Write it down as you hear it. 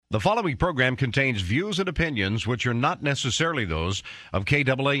The following program contains views and opinions which are not necessarily those of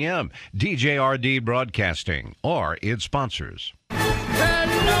KAAM, DJRD Broadcasting, or its sponsors.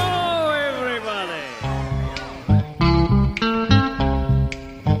 Hello, everybody!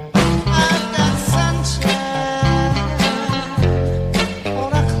 I've got sunshine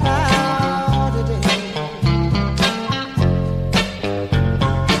on a cloudy day.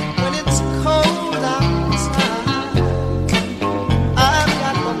 When it's cold outside, I've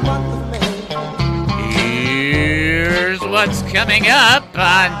got the month of May. Here's what's coming up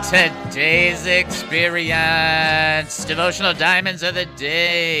on today's experience. Devotional Diamonds of the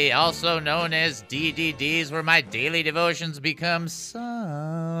Day, also known as DDDs, where my daily devotions become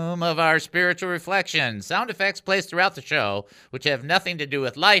some of our spiritual reflections. Sound effects placed throughout the show, which have nothing to do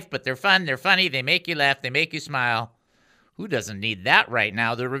with life, but they're fun, they're funny, they make you laugh, they make you smile. Who doesn't need that right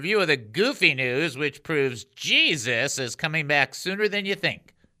now? The review of the goofy news, which proves Jesus is coming back sooner than you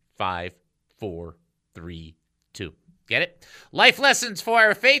think. 5, 4, 3, 2. Get it? Life lessons for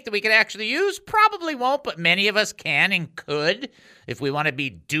our faith that we can actually use? Probably won't, but many of us can and could if we want to be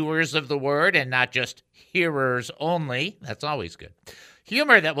doers of the word and not just hearers only. That's always good.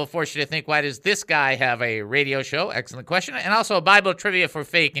 Humor that will force you to think, why does this guy have a radio show? Excellent question. And also a Bible trivia for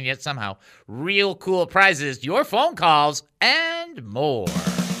fake and yet somehow real cool prizes, your phone calls, and more.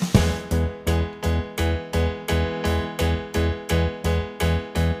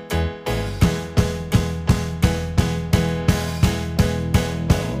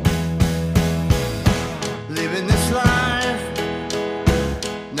 Living this life,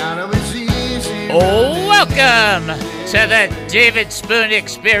 none of it's easy. Welcome to the David Spoon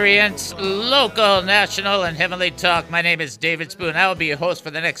Experience, local, national, and heavenly talk. My name is David Spoon. I will be your host for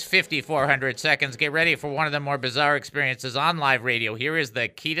the next 5,400 seconds. Get ready for one of the more bizarre experiences on live radio. Here is the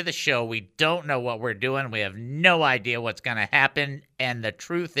key to the show. We don't know what we're doing. We have no idea what's going to happen. And the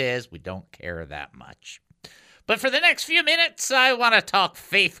truth is, we don't care that much. But for the next few minutes, I want to talk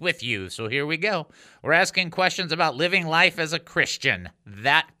faith with you. So here we go. We're asking questions about living life as a Christian,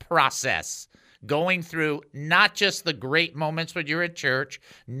 that process. Going through not just the great moments when you're at church,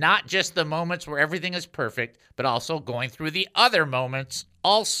 not just the moments where everything is perfect, but also going through the other moments,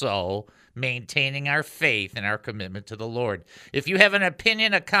 also maintaining our faith and our commitment to the Lord. If you have an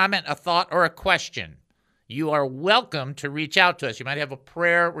opinion, a comment, a thought, or a question, you are welcome to reach out to us. You might have a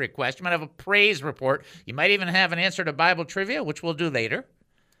prayer request. You might have a praise report. You might even have an answer to Bible trivia, which we'll do later.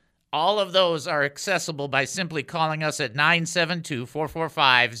 All of those are accessible by simply calling us at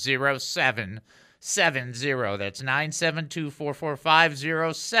 972-445-0770. That's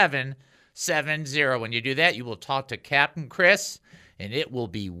 972-445-0770. When you do that, you will talk to Captain Chris, and it will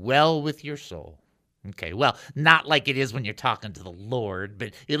be well with your soul. Okay, well, not like it is when you're talking to the Lord,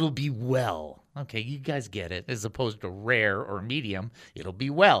 but it'll be well. Okay, you guys get it. As opposed to rare or medium, it'll be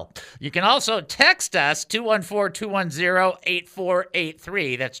well. You can also text us,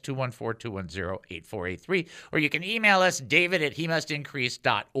 214-210-8483. That's 214-210-8483. Or you can email us,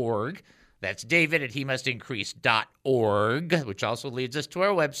 david@hemustincrease.org. That's david@hemustincrease.org, which also leads us to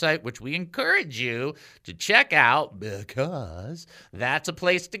our website, which we encourage you to check out because that's a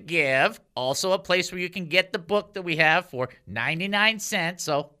place to give. Also a place where you can get the book that we have for 99 cents,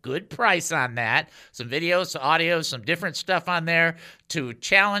 so good price on that. Some videos, some audio, some different stuff on there to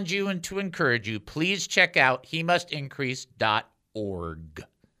challenge you and to encourage you. Please check out hemustincrease.org.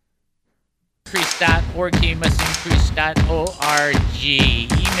 Increase.org, hemustincrease.org.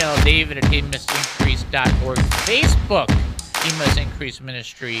 Email david@hemustincrease.org. Facebook, He Must Increase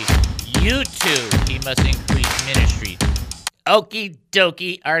Ministry. YouTube, He Must Increase Ministry. Okie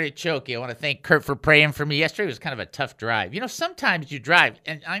dokie artichoke. I want to thank Kurt for praying for me yesterday. It was kind of a tough drive. You know, sometimes you drive,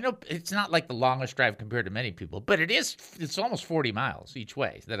 and I know it's not like the longest drive compared to many people, but it's almost 40 miles each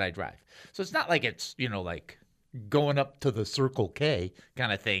way that I drive. So it's not like it's, like going up to the Circle K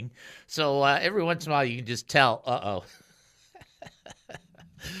kind of thing. So every once in a while you can just tell, uh-oh.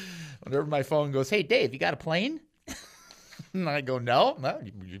 Whenever my phone goes, hey, Dave, you got a plane? And I go, no,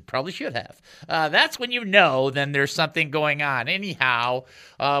 you probably should have. That's when you know then there's something going on. Anyhow,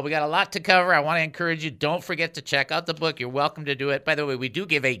 we got a lot to cover. I want to encourage you, don't forget to check out the book. You're welcome to do it. By the way, we do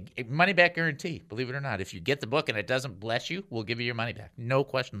give a money-back guarantee, believe it or not. If you get the book and it doesn't bless you, we'll give you your money back. No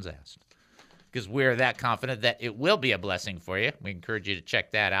questions asked. Because we're that confident that it will be a blessing for you. We encourage you to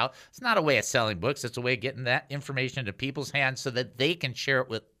check that out. It's not a way of selling books. It's a way of getting that information into people's hands so that they can share it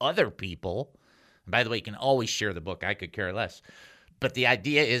with other people. And by the way, you can always share the book. I could care less. But the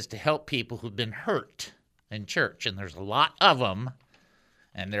idea is to help people who've been hurt in church, and there's a lot of them,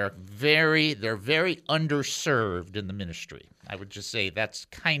 and they're very underserved in the ministry. I would just say that's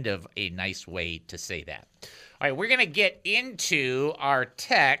kind of a nice way to say that. All right, we're going to get into our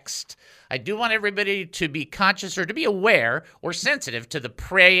text. I do want everybody to be conscious or to be aware or sensitive to the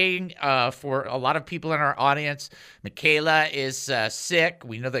praying for a lot of people in our audience. Michaela is sick.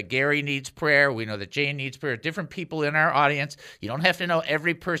 We know that Gary needs prayer. We know that Jane needs prayer. Different people in our audience. You don't have to know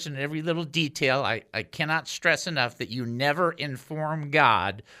every person and every little detail. I cannot stress enough that you never inform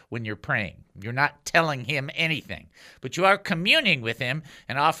God when you're praying. You're not telling him anything, but you are communing with him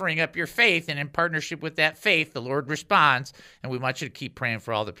and offering up your faith, and in partnership with that faith, the Lord responds, and we want you to keep praying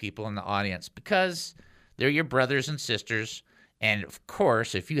for all the people in the audience because they're your brothers and sisters, and of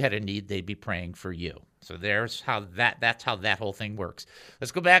course, if you had a need, they'd be praying for you. So that's how that whole thing works.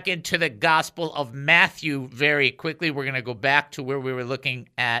 Let's go back into the Gospel of Matthew very quickly. We're going to go back to where we were looking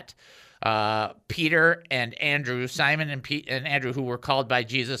at Peter and Andrew, Simon and Andrew, who were called by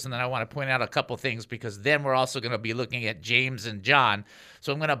Jesus. And then I want to point out a couple things because then we're also going to be looking at James and John.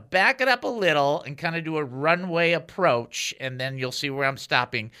 So I'm going to back it up a little and kind of do a runway approach, and then you'll see where I'm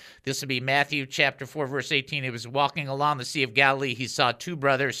stopping. This will be Matthew chapter 4, verse 18. He was walking along the Sea of Galilee. He saw two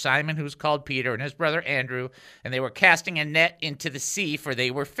brothers, Simon, who's called Peter, and his brother Andrew, and they were casting a net into the sea, for they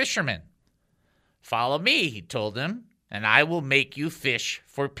were fishermen. Follow me, he told them, and I will make you fish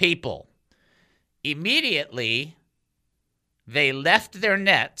for people. Immediately, they left their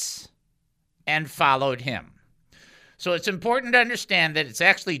nets and followed him. So it's important to understand that it's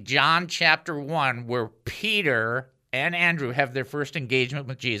actually John chapter 1 where Peter and Andrew have their first engagement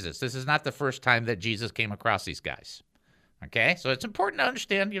with Jesus. This is not the first time that Jesus came across these guys. Okay? So it's important to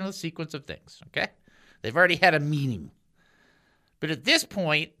understand, the sequence of things. Okay? They've already had a meeting. But at this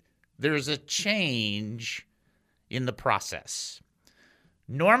point, there's a change in the process.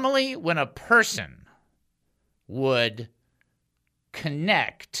 Normally, when a person would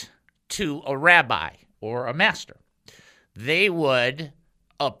connect to a rabbi or a master, they would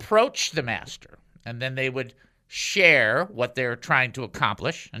approach the master, and then they would share what they're trying to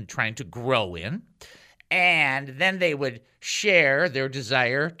accomplish and trying to grow in, and then they would share their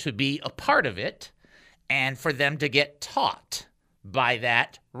desire to be a part of it and for them to get taught by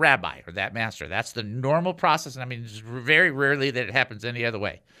that rabbi or that master. That's the normal process. And I mean, it's very rarely that it happens any other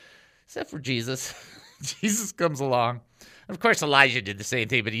way, except for Jesus. Jesus comes along. Of course, Elijah did the same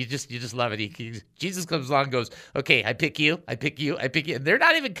thing, but you just love it. Jesus comes along and goes, okay, I pick you, I pick you, I pick you. And they're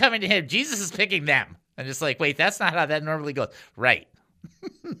not even coming to him. Jesus is picking them. And it's like, wait, that's not how that normally goes. Right.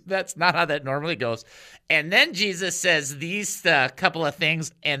 That's not how that normally goes. And then Jesus says these couple of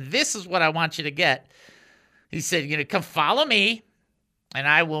things, and this is what I want you to get. He said, come follow me, and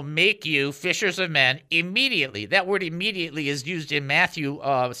I will make you fishers of men immediately. That word immediately is used in Matthew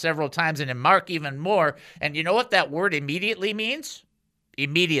several times and in Mark even more. And you know what that word immediately means?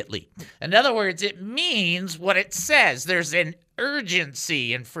 Immediately. In other words, it means what it says. There's an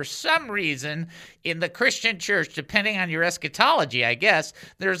urgency. And for some reason, in the Christian church, depending on your eschatology, I guess,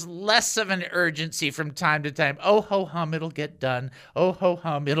 there's less of an urgency from time to time. Oh, ho, hum, it'll get done. Oh, ho,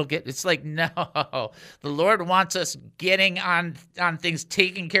 hum, it'll get... It's like, no. The Lord wants us getting on things,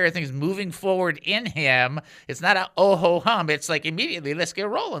 taking care of things, moving forward in him. It's not a oh, ho, hum. It's like immediately, let's get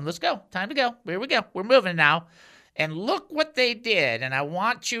rolling. Let's go. Time to go. Here we go. We're moving now. And look what they did. And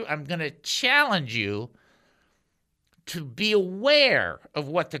I'm going to challenge you to be aware of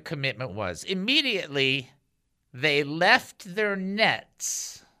what the commitment was. Immediately, they left their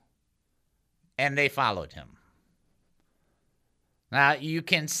nets and they followed him. Now, you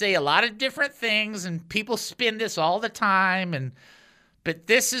can say a lot of different things, and people spin this all the time, but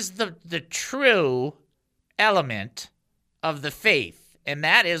this is the true element of the faith, and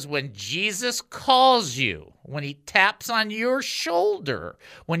that is when Jesus calls you, when he taps on your shoulder,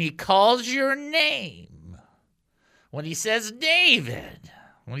 when he calls your name, when he says David,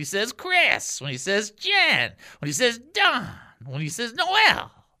 when he says Chris, when he says Jen, when he says Don, when he says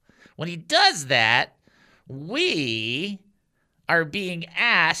Noel, when he does that, we are being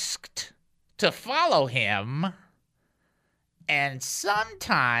asked to follow him. And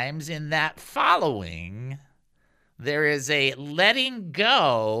sometimes in that following, there is a letting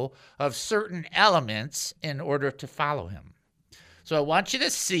go of certain elements in order to follow him. So I want you to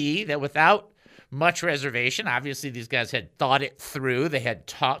see that without much reservation, obviously these guys had thought it through. They had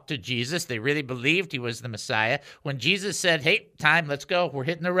talked to Jesus. They really believed he was the Messiah. When Jesus said, hey, time, let's go. We're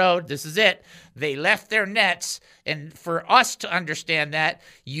hitting the road. This is it. They left their nets. And for us to understand that,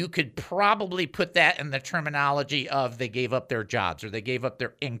 you could probably put that in the terminology of they gave up their jobs, or they gave up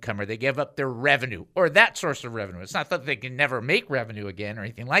their income, or they gave up their revenue, or that source of revenue. It's not that they can never make revenue again or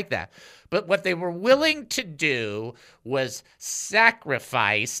anything like that. But what they were willing to do was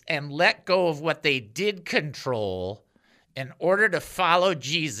sacrifice and let go of what they did control in order to follow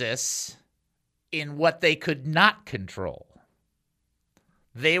Jesus in what they could not control.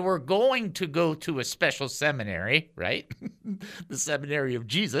 They were going to go to a special seminary, right? The seminary of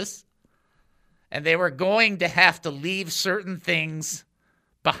Jesus. And they were going to have to leave certain things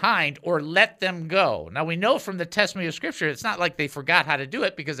behind or let them go. Now, we know from the testimony of Scripture, it's not like they forgot how to do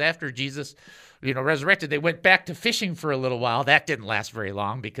it, because after Jesus, resurrected, they went back to fishing for a little while. That didn't last very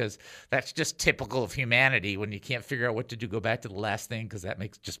long, because that's just typical of humanity. When you can't figure out what to do, go back to the last thing, because that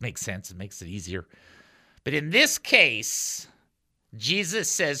just makes sense. It makes it easier. But in this case, Jesus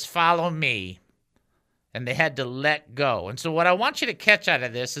says, follow me, and they had to let go. And so what I want you to catch out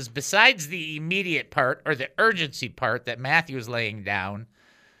of this is, besides the immediate part or the urgency part that Matthew is laying down,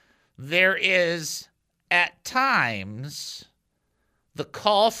 there is at times the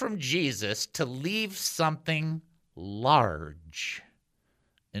call from Jesus to leave something large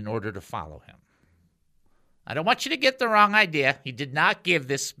in order to follow him. I don't want you to get the wrong idea. He did not give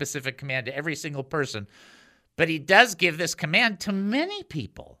this specific command to every single person, but he does give this command to many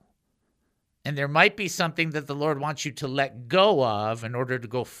people. And there might be something that the Lord wants you to let go of in order to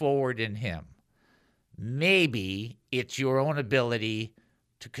go forward in him. Maybe it's your own ability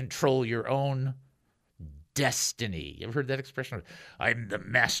to control your own destiny. You ever heard that expression? I'm the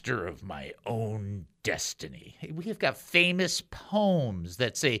master of my own destiny. We have got famous poems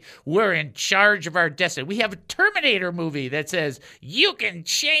that say we're in charge of our destiny. We have a Terminator movie that says you can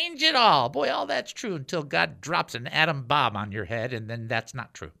change it all. Boy, all that's true until God drops an atom bomb on your head, and then that's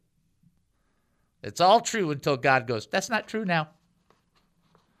not true. It's all true until God goes, that's not true now.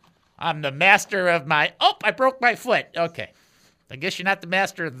 I'm the master of my, I broke my foot. Okay. I guess you're not the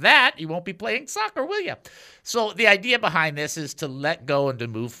master of that. You won't be playing soccer, will you? So the idea behind this is to let go and to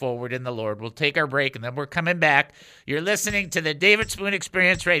move forward in the Lord. We'll take our break, and then we're coming back. You're listening to the David Spoon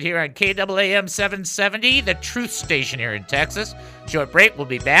Experience right here on KAAM 770, the truth station here in Texas. Short break. We'll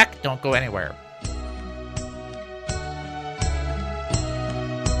be back. Don't go anywhere.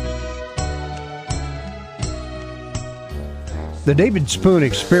 The David Spoon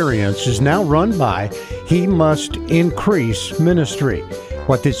Experience is now run by He Must Increase Ministry.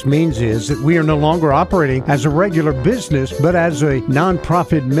 What this means is that we are no longer operating as a regular business, but as a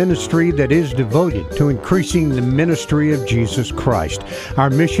nonprofit ministry that is devoted to increasing the ministry of Jesus Christ. Our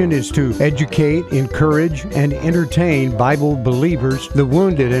mission is to educate, encourage, and entertain Bible believers, the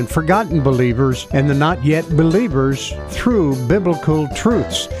wounded and forgotten believers, and the not yet believers through biblical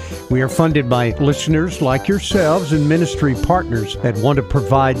truths. We are funded by listeners like yourselves and ministry partners that want to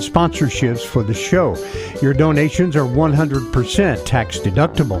provide sponsorships for the show. Your donations are 100% tax deductible.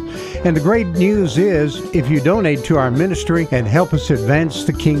 And the great news is, if you donate to our ministry and help us advance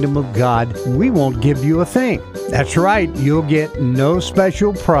the kingdom of God, we won't give you a thing. That's right, you'll get no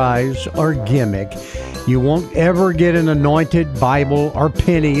special prize or gimmick. You won't ever get an anointed Bible or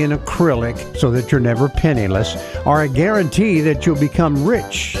penny in acrylic so that you're never penniless, or a guarantee that you'll become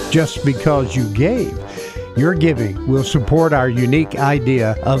rich just because you gave. Your giving will support our unique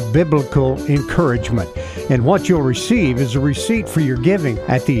idea of biblical encouragement. And what you'll receive is a receipt for your giving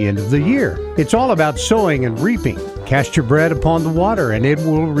at the end of the year. It's all about sowing and reaping. Cast your bread upon the water, and it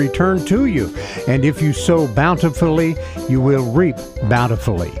will return to you. And if you sow bountifully, you will reap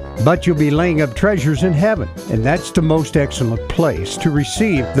bountifully. But you'll be laying up treasures in heaven, and that's the most excellent place to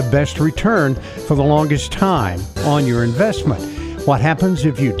receive the best return for the longest time on your investment. What happens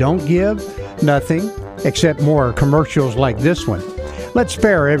if you don't give? Nothing, except more commercials like this one. Let's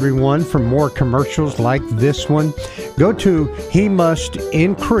spare everyone from more commercials like this one. Go to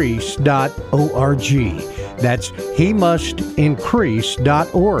hemustincrease.org. That's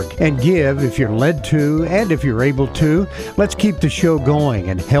hemustincrease.org, and give if you're led to and if you're able to. Let's keep the show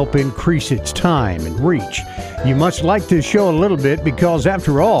going and help increase its time and reach. You must like this show a little bit because,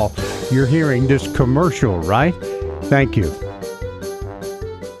 after all, you're hearing this commercial, right? Thank you.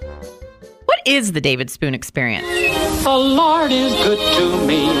 What is the David Spoon Experience? The Lord is good to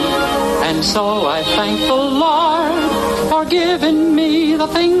me, and so I thank the Lord for giving me the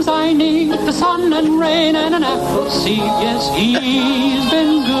things I need, the sun and rain and an apple seed. Yes, He's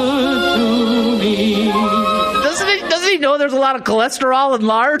been good to me. Doesn't he know there's a lot of cholesterol in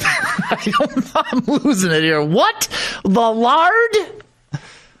lard? I'm losing it here. What? The lard?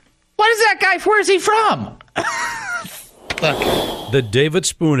 What is that guy? Where's he from? The David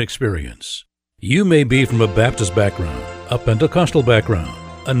Spoon Experience. You may be from a Baptist background, a Pentecostal background,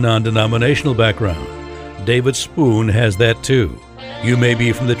 a non-denominational background. David Spoon has that too. You may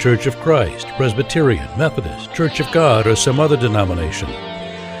be from the Church of Christ, Presbyterian, Methodist, Church of God, or some other denomination.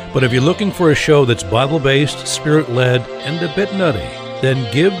 But if you're looking for a show that's Bible-based, Spirit-led, and a bit nutty,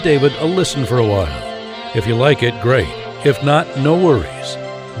 then give David a listen for a while. If you like it, great. If not, no worries.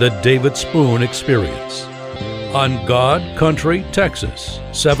 The David Spoon Experience. On God Country, Texas,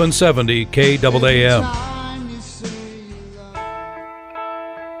 770 KAAM.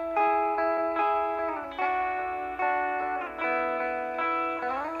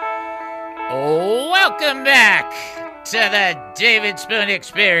 Welcome back to the David Spoon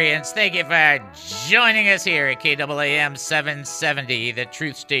Experience. Thank you for joining us here at KAAM 770, the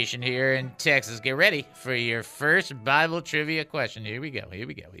truth station here in Texas. Get ready for your first Bible trivia question. Here we go.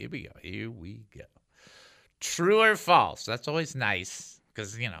 True or false? That's always nice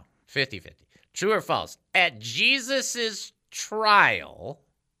because, 50-50. True or false? At Jesus' trial,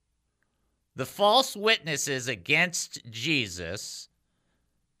 the false witnesses against Jesus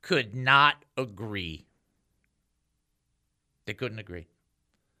could not agree. They couldn't agree.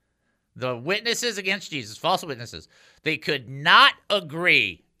 The witnesses against Jesus, false witnesses, they could not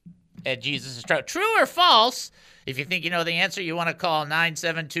agree at Jesus' trial. True or false? If you think you know the answer, you want to call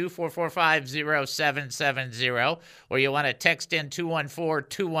 972-445-0770, or you want to text in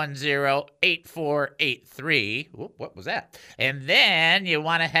 214-210-8483. What was that? And then you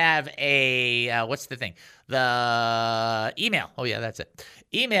want to have a, what's the thing? The email. Oh, yeah, that's it.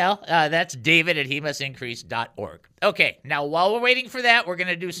 Email, that's david@hemustincrease.org. Okay, now while we're waiting for that, we're going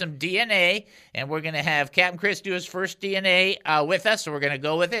to do some DNA, and we're going to have Captain Chris do his first DNA with us, so we're going to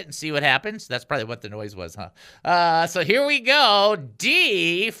go with it and see what happens. That's probably what the noise was, huh? So here we go.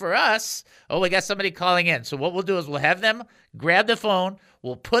 D for us. Oh, we got somebody calling in. So what we'll do is we'll have them grab the phone.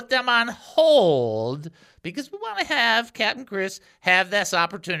 We'll put them on hold because we want to have Captain Chris have this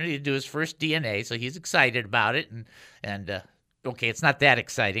opportunity to do his first DNA, so he's excited about it, and okay, it's not that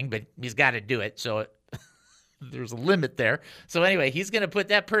exciting, but he's got to do it, so there's a limit there. So anyway, he's going to put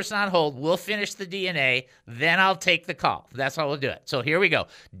that person on hold. We'll finish the DNA, then I'll take the call. That's how we'll do it. So here we go.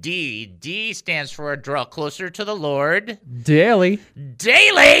 D. D stands for draw closer to the Lord. Daily.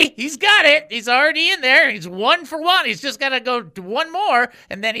 Daily! He's got it. He's already in there. He's 1 for 1. He's just got to go to one more,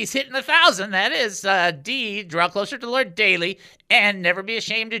 and then he's hitting 1,000. That is D, draw closer to the Lord daily, and never be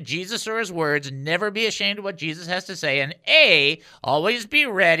ashamed of Jesus or his words. Never be ashamed of what Jesus has to say. And A, always be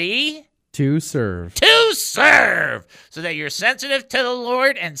ready to serve. To serve. So that you're sensitive to the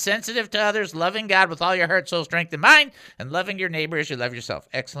Lord and sensitive to others, loving God with all your heart, soul, strength, and mind, and loving your neighbor as you love yourself.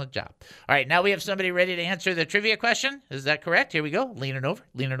 Excellent job. All right, now we have somebody ready to answer the trivia question. Is that correct? Here we go. Leaning over.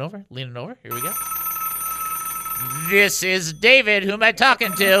 Here we go. This is David. Who am I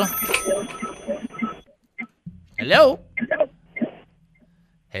talking to? Hello?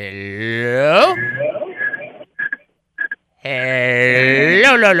 Hello?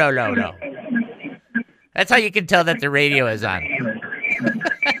 Hello. That's how you can tell that the radio is on.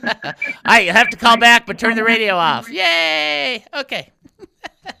 I have to call back, but turn the radio off. Yay! Okay.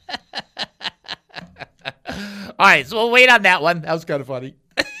 All right, so we'll wait on that one. That was kind of funny.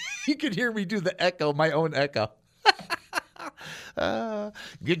 You could hear me do the echo, my own echo.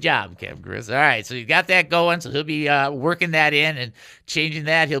 Good job, Captain Chris. All right, so you got that going. So he'll be working that in and changing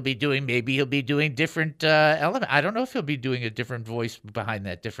that. Maybe he'll be doing different element. I don't know if he'll be doing a different voice behind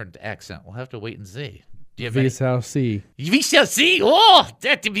that different accent. We'll have to wait and see. Do you have We shall see. We shall see. Oh,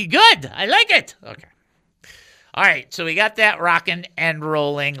 that would be good. I like it. Okay. All right, so we got that rocking and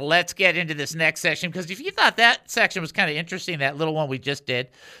rolling. Let's get into this next section, because if you thought that section was kind of interesting, that little one we just did,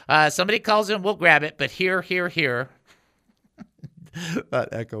 somebody calls in, we'll grab it, but here.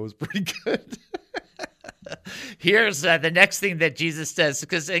 That echo was pretty good. Here's the next thing that Jesus says,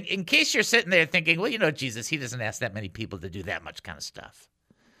 because in case you're sitting there thinking, well, Jesus, he doesn't ask that many people to do that much kind of stuff.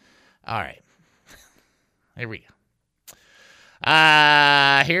 All right. Here we go.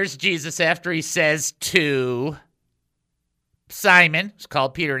 Here's Jesus after he says to Simon, it's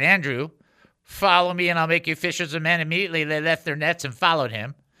called Peter and Andrew, follow me and I'll make you fishers of men. Immediately they left their nets and followed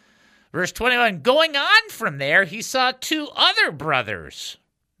him. Verse 21, going on from there, he saw 2 other brothers.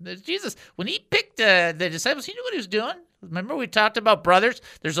 Jesus, when he picked the disciples, he knew what he was doing. Remember we talked about brothers?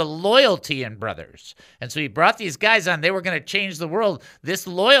 There's a loyalty in brothers. And so he brought these guys on. They were going to change the world. This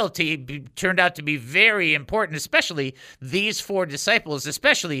loyalty turned out to be very important, especially these 4 disciples,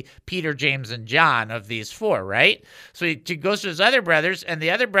 especially Peter, James, and John of these 4, right? So he goes to his other brothers, and the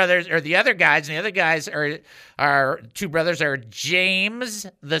other guys are 2 brothers are James,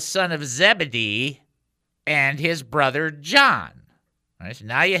 the son of Zebedee, and his brother John. All right, so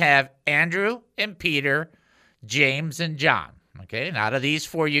now you have Andrew and Peter, James and John. Okay, and out of these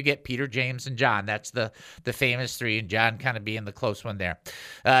 4, you get Peter, James, and John. That's the famous 3, and John kind of being the close one there.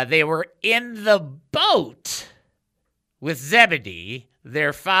 They were in the boat with Zebedee,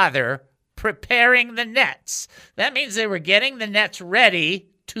 their father, preparing the nets. That means they were getting the nets ready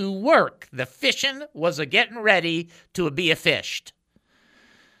to work. The fishing was a getting ready to be a fished.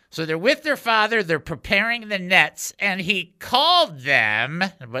 So they're with their father, they're preparing the nets, and he called them,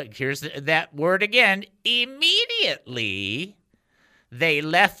 but here's that word again, immediately they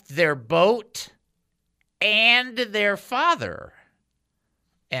left their boat and their father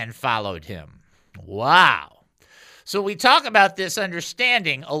and followed him. Wow. So we talk about this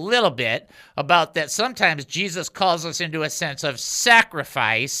understanding a little bit about that sometimes Jesus calls us into a sense of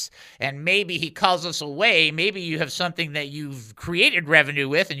sacrifice, and maybe he calls us away. Maybe you have something that you've created revenue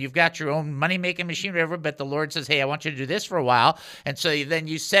with and you've got your own money-making machine or whatever, but the Lord says, hey, I want you to do this for a while. And so then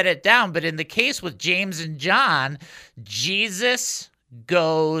you set it down. But in the case with James and John, Jesus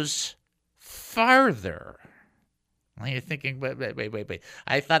goes farther. You're thinking, wait.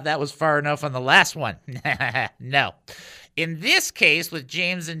 I thought that was far enough on the last one. No. In this case, with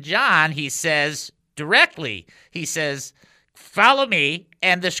James and John, he says directly, he says, follow me.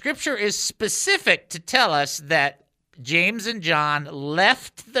 And the scripture is specific to tell us that James and John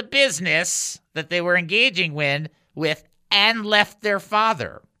left the business that they were engaging with and left their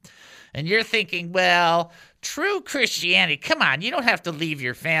father. And you're thinking, well, true Christianity, come on, you don't have to leave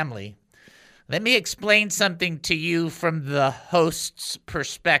your family. Let me explain something to you from the host's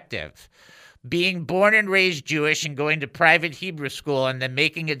perspective. Being born and raised Jewish and going to private Hebrew school and then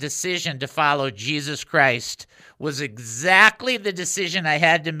making a decision to follow Jesus Christ was exactly the decision I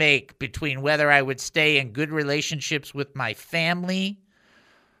had to make between whether I would stay in good relationships with my family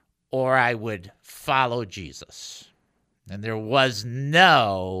or I would follow Jesus. And there was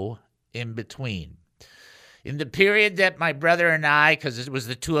no in between. In the period that my brother and I, because it was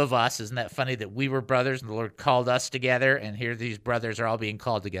the two of us, isn't that funny that we were brothers and the Lord called us together, and here these brothers are all being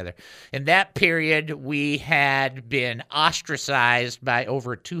called together. In that period, we had been ostracized by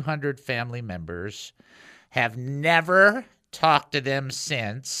over 200 family members, have never talked to them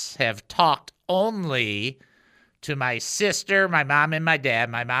since, have talked only to my sister, my mom, and my dad.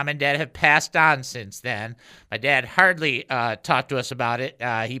 My mom and dad have passed on since then. My dad hardly talked to us about it.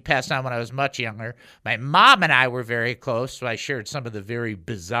 He passed on when I was much younger. My mom and I were very close, so I shared some of the very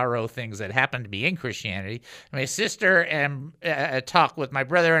bizarro things that happened to me in Christianity. My sister talked with my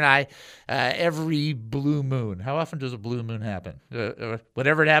brother and I every blue moon. How often does a blue moon happen?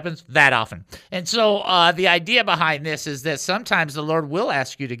 Whatever it happens, that often. And so the idea behind this is that sometimes the Lord will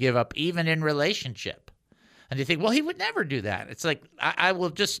ask you to give up, even in relationship. And you think, well, he would never do that. It's like, I will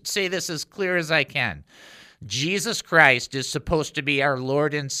just say this as clear as I can. Jesus Christ is supposed to be our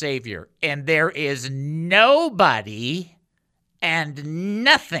Lord and Savior, and there is nobody and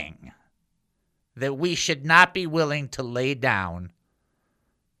nothing that we should not be willing to lay down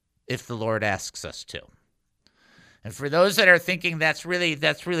if the Lord asks us to. And for those that are thinking that's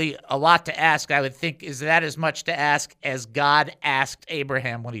really a lot to ask, I would think, is that as much to ask as God asked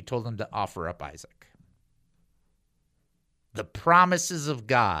Abraham when he told him to offer up Isaac? The promises of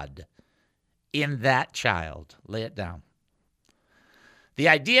God in that child. Lay it down. The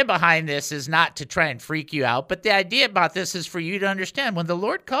idea behind this is not to try and freak you out, but the idea about this is for you to understand when the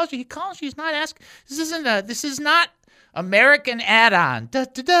Lord calls you, he calls you. He's not asking. This is not American add-on. Da,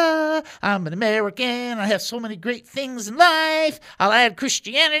 da, da. I'm an American. I have so many great things in life. I'll add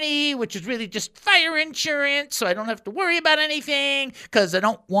Christianity, which is really just fire insurance, so I don't have to worry about anything because I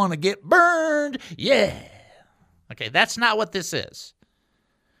don't want to get burned. Yeah. Okay, that's not what this is.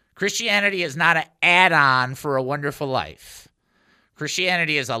 Christianity is not an add-on for a wonderful life.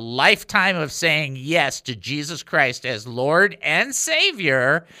 Christianity is a lifetime of saying yes to Jesus Christ as Lord and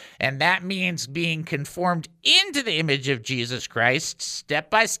Savior, and that means being conformed into the image of Jesus Christ, step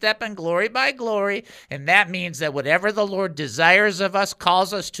by step and glory by glory, and that means that whatever the Lord desires of us,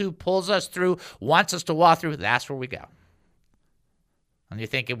 calls us to, pulls us through, wants us to walk through, that's where we go. And you're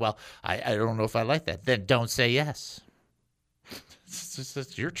thinking, well, I don't know if I like that. Then don't say yes. It's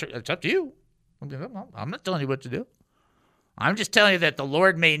up to you. I'm not telling you what to do. I'm just telling you that the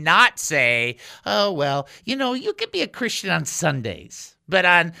Lord may not say, oh, well, you can be a Christian on Sundays, but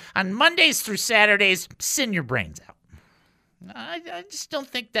on Mondays through Saturdays, sin your brains out. I just don't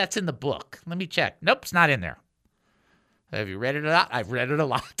think that's in the book. Let me check. Nope, it's not in there. Have you read it a lot? I've read it a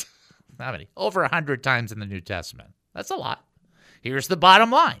lot. How many? Over 100 times in the New Testament. That's a lot. Here's the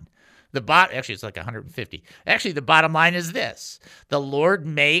bottom line. Actually, it's like 150. Actually, the bottom line is this. The Lord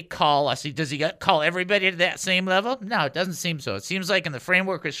may call us. Does he call everybody to that same level? No, it doesn't seem so. It seems like in the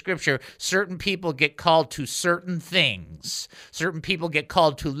framework of Scripture, certain people get called to certain things. Certain people get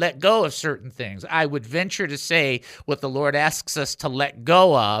called to let go of certain things. I would venture to say what the Lord asks us to let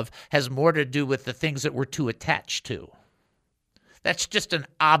go of has more to do with the things that we're too attached to. That's just an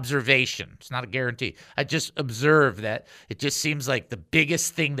observation. It's not a guarantee. I just observe that it just seems like the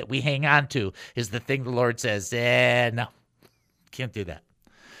biggest thing that we hang on to is the thing the Lord says, no, can't do that.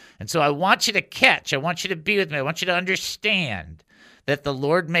 And so I want you to catch, I want you to be with me, I want you to understand that the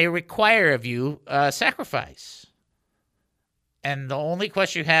Lord may require of you sacrifice. And the only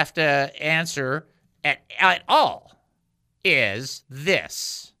question you have to answer at all is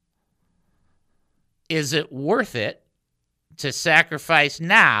this. Is it worth it to sacrifice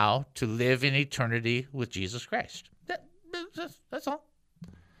now to live in eternity with Jesus Christ? That's all.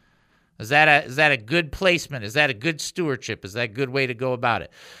 Is that a good placement? Is that a good stewardship? Is that a good way to go about it?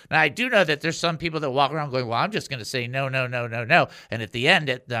 Now, I do know that there's some people that walk around going, well, I'm just going to say no, no, no, no, no. And at the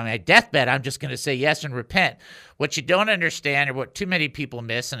end, at my deathbed, I'm just going to say yes and repent. What you don't understand, or what too many people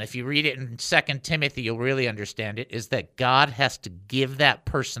miss, and if you read it in 2 Timothy, you'll really understand it, is that God has to give that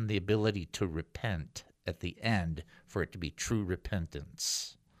person the ability to repent at the end for it to be true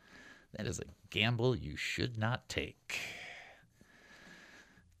repentance. That is a gamble you should not take.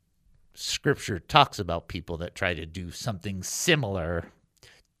 Scripture talks about people that try to do something similar.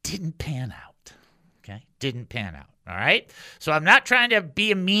 Didn't pan out. Okay? Didn't pan out. All right? So I'm not trying to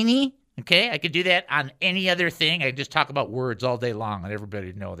be a meanie. Okay? I could do that on any other thing. I can just talk about words all day long and everybody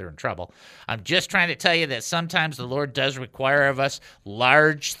would know they're in trouble. I'm just trying to tell you that sometimes the Lord does require of us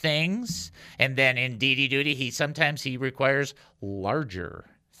large things. And then in indeedy-doo, sometimes he requires larger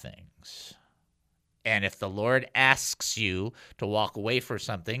things. And if the Lord asks you to walk away for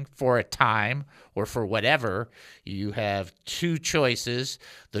something for a time or for whatever, you have two choices.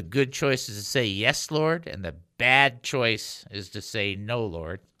 The good choice is to say, yes, Lord, and the bad choice is to say, no,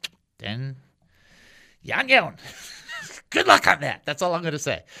 Lord. Then, yang. Good luck on that. That's all I'm going to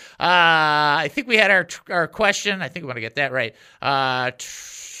say. I think we had our question. I think we want to get that right.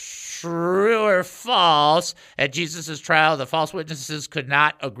 True or false, at Jesus' trial, the false witnesses could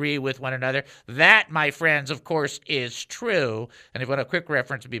not agree with one another. That, my friends, of course, is true. And if you want a quick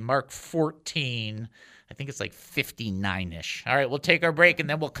reference, it would be Mark 14. I think it's like 59-ish. All right, we'll take our break, and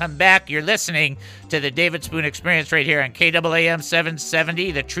then we'll come back. You're listening to the David Spoon Experience right here on KAAM 770,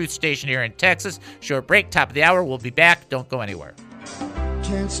 the truth station here in Texas. Short break, top of the hour. We'll be back. Don't go anywhere.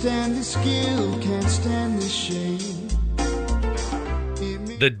 Can't stand the skill, can't stand the shame.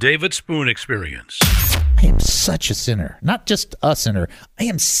 The David Spoon Experience. I am such a sinner. Not just a sinner. I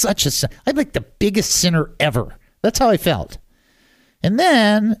am such a sinner. I'm like the biggest sinner ever. That's how I felt. And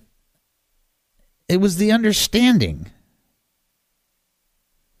then it was the understanding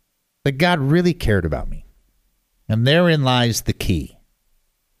that God really cared about me. And therein lies the key.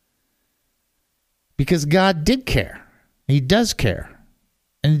 Because God did care. He does care.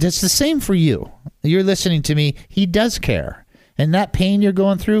 And it's the same for you. You're listening to me. He does care. And that pain you're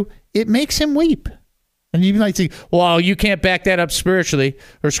going through, it makes him weep. And you might think, well, you can't back that up spiritually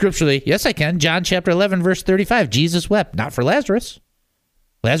or scripturally. Yes, I can. John chapter 11, verse 35. Jesus wept, not for Lazarus.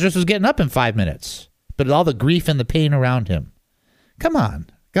 Lazarus was getting up in 5 minutes, but all the grief and the pain around him. Come on.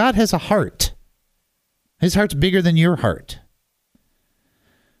 God has a heart. His heart's bigger than your heart.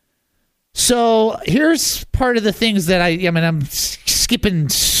 So here's part of the things that I'm skipping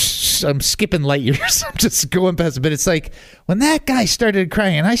light years. I'm just going past it. But it's like when that guy started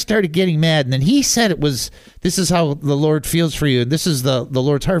crying and I started getting mad, and then he said this is how the Lord feels for you, and this is the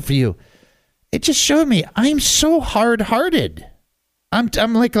Lord's heart for you. It just showed me I'm so hard-hearted. I'm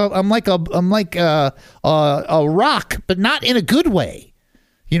like a rock, but not in a good way.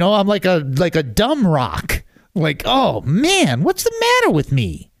 You know, I'm like a dumb rock. Like, oh man, what's the matter with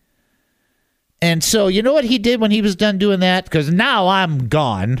me? And so, you know what he did when he was done doing that? Because now I'm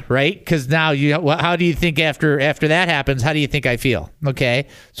gone, right? Because now how do you think after that happens? How do you think I feel? Okay,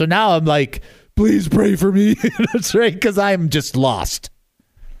 so now I'm like, please pray for me. That's right, because I'm just lost.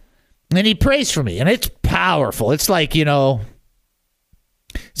 And he prays for me, and it's powerful. It's like, it's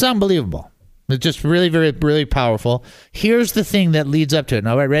unbelievable. It's just really, very, really powerful. Here's the thing that leads up to it.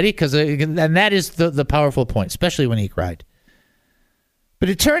 All right, ready? And that is the powerful point, especially when he cried. But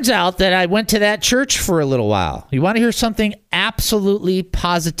it turns out that I went to that church for a little while. You want to hear something absolutely,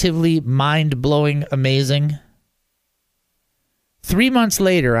 positively, mind-blowing, amazing? 3 months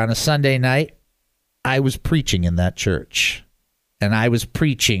later, on a Sunday night, I was preaching in that church. And I was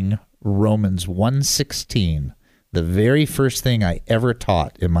preaching Romans 1:16, the very first thing I ever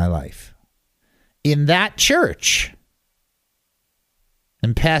taught in my life. In that church.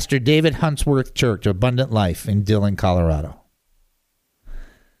 In Pastor David Huntsworth Church, Abundant Life in Dillon, Colorado.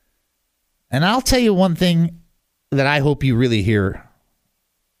 And I'll tell you one thing that I hope you really hear,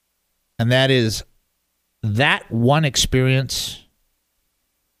 and that is that one experience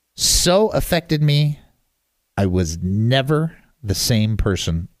so affected me, I was never the same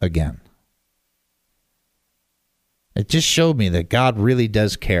person again. It just showed me that God really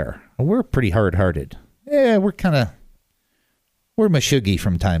does care. We're pretty hard-hearted. Yeah, we're mashuggy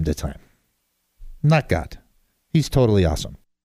from time to time. Not God. He's totally awesome.